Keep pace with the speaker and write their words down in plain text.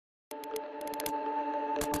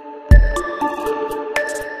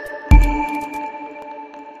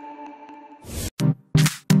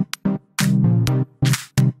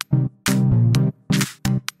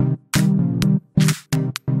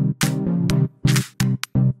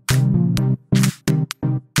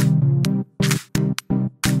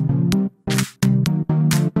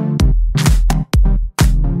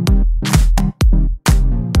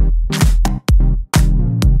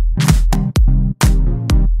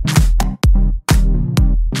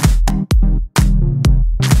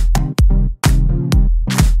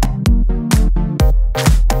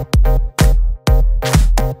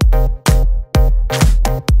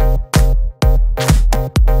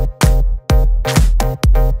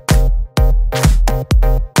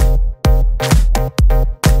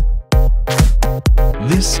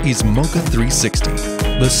This is Moka 360,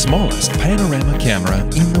 the smallest panorama camera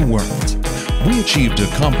in the world. We achieved a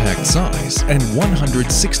compact size and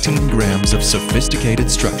 116 grams of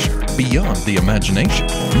sophisticated structure beyond the imagination.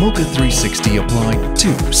 Moka 360 applied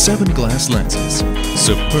two 7-glass lenses,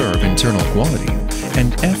 superb internal quality,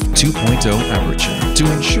 and f2.0 aperture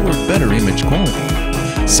to ensure better image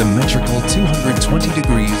quality. Symmetrical 220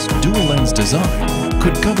 degrees dual lens design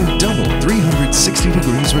could cover double 360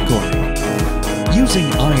 degrees recording. Using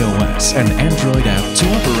iOS and Android app to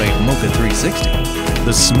operate Moka 360,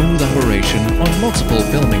 the smooth operation on multiple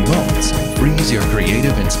filming modes frees your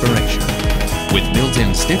creative inspiration. With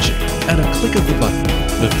built-in stitching, at a click of the button,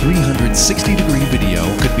 the 360-degree video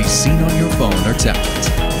could be seen on your phone or tablet.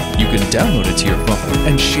 You can download it to your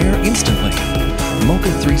phone and share instantly.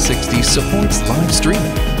 Moka 360 supports live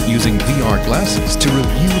streaming, using VR glasses to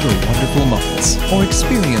review the wonderful moments or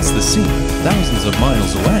experience the scene thousands of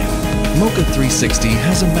miles away. Moka 360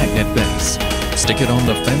 has a magnet base. Stick it on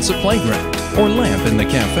the fence of playground or lamp in the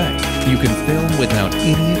cafe. You can film without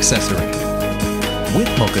any accessory.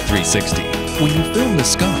 With Moka 360, when you film the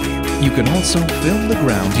sky, you can also film the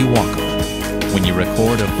ground you walk on. When you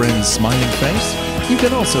record a friend's smiling face, you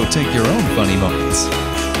can also take your own funny moments.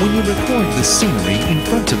 When you record the scenery in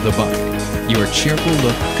front of the bike, your cheerful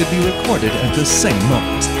look could be recorded at the same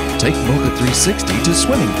moment. Take Moka 360 to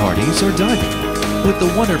swimming parties or diving with the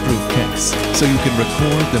waterproof case, so you can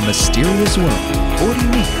record the mysterious world 40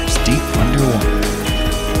 meters deep underwater.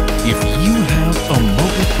 If you have a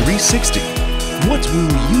Moka 360, what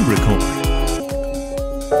will you record?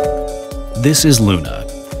 This is Luna,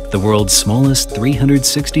 the world's smallest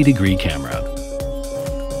 360-degree camera.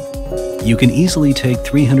 You can easily take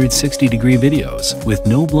 360-degree videos with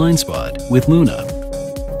no blind spot with Luna.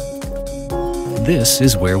 This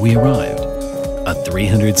is where we arrived, a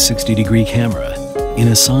 360-degree camera in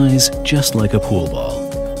a size just like a pool ball.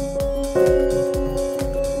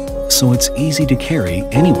 So it's easy to carry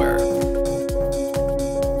anywhere,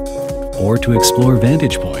 or to explore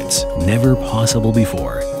vantage points never possible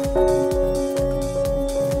before.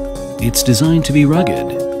 It's designed to be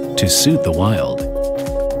rugged, to suit the wild.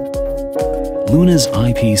 Luna's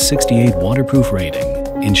IP68 waterproof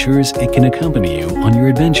rating ensures it can accompany you on your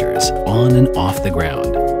adventures on and off the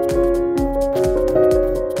ground.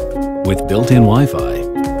 With built-in Wi-Fi,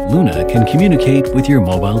 Luna can communicate with your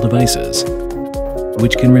mobile devices,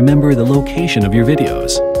 which can remember the location of your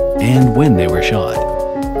videos and when they were shot.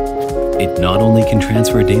 It not only can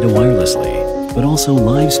transfer data wirelessly, but also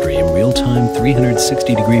live stream real-time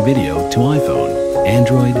 360-degree video to iPhone,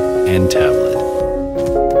 Android, and tablet.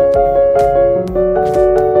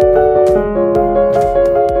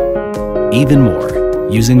 Even more,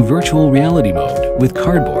 using virtual reality mode with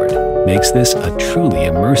cardboard makes this a truly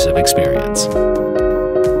immersive experience.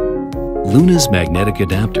 Luna's magnetic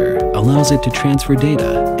adapter allows it to transfer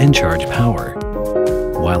data and charge power,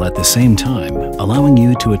 while at the same time allowing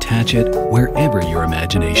you to attach it wherever your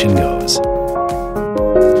imagination goes.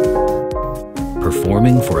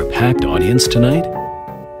 Performing for a packed audience tonight?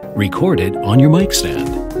 Record it on your mic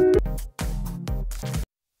stand.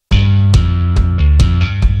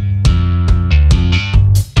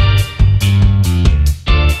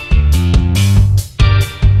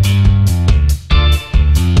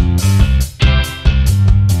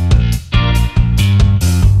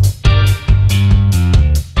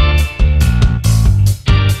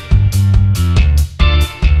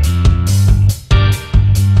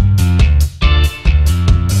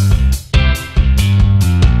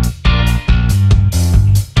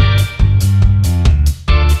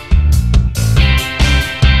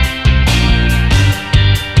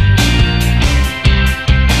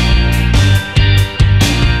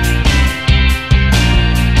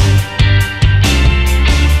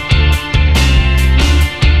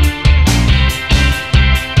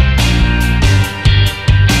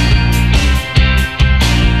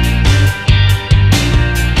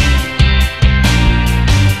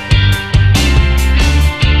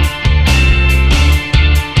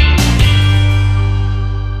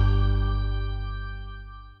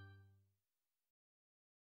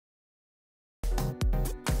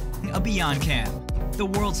 Beoncam, the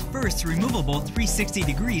world's first removable 360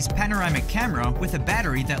 degrees panoramic camera with a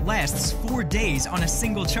battery that lasts 4 days on a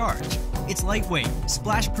single charge. It's lightweight,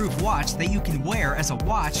 splash-proof watch that you can wear as a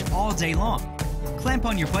watch all day long. Clamp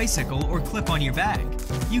on your bicycle or clip on your bag.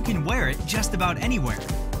 You can wear it just about anywhere.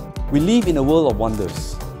 We live in a world of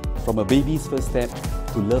wonders, from a baby's first step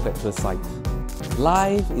to love at first sight.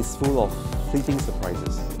 Life is full of fleeting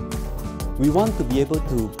surprises. We want to be able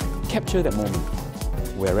to capture that moment,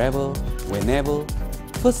 wherever, whenever,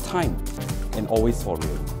 first time, and always for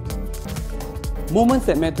real. Moments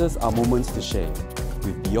that matters are moments to share.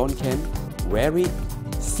 With Beoncam, wear it,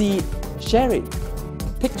 see it, share it.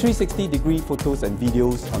 Take 360-degree photos and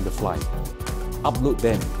videos on the fly. Upload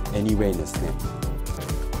them anywhere in a snap.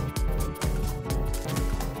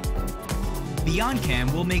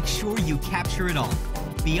 Beoncam will make sure you capture it all.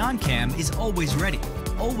 Beoncam is always ready,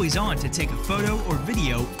 always on to take a photo or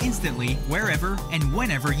video instantly wherever and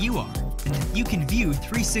whenever you are. And you can view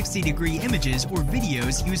 360-degree images or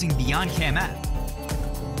videos using Beoncam app.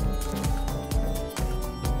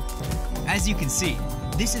 As you can see,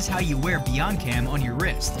 this is how you wear Beoncam on your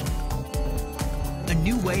wrist. A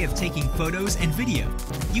new way of taking photos and video.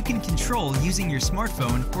 You can control using your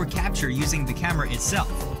smartphone or capture using the camera itself.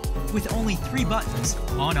 With only 3 buttons,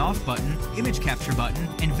 on-off button, image capture button,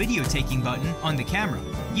 and video taking button on the camera,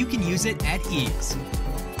 you can use it at ease.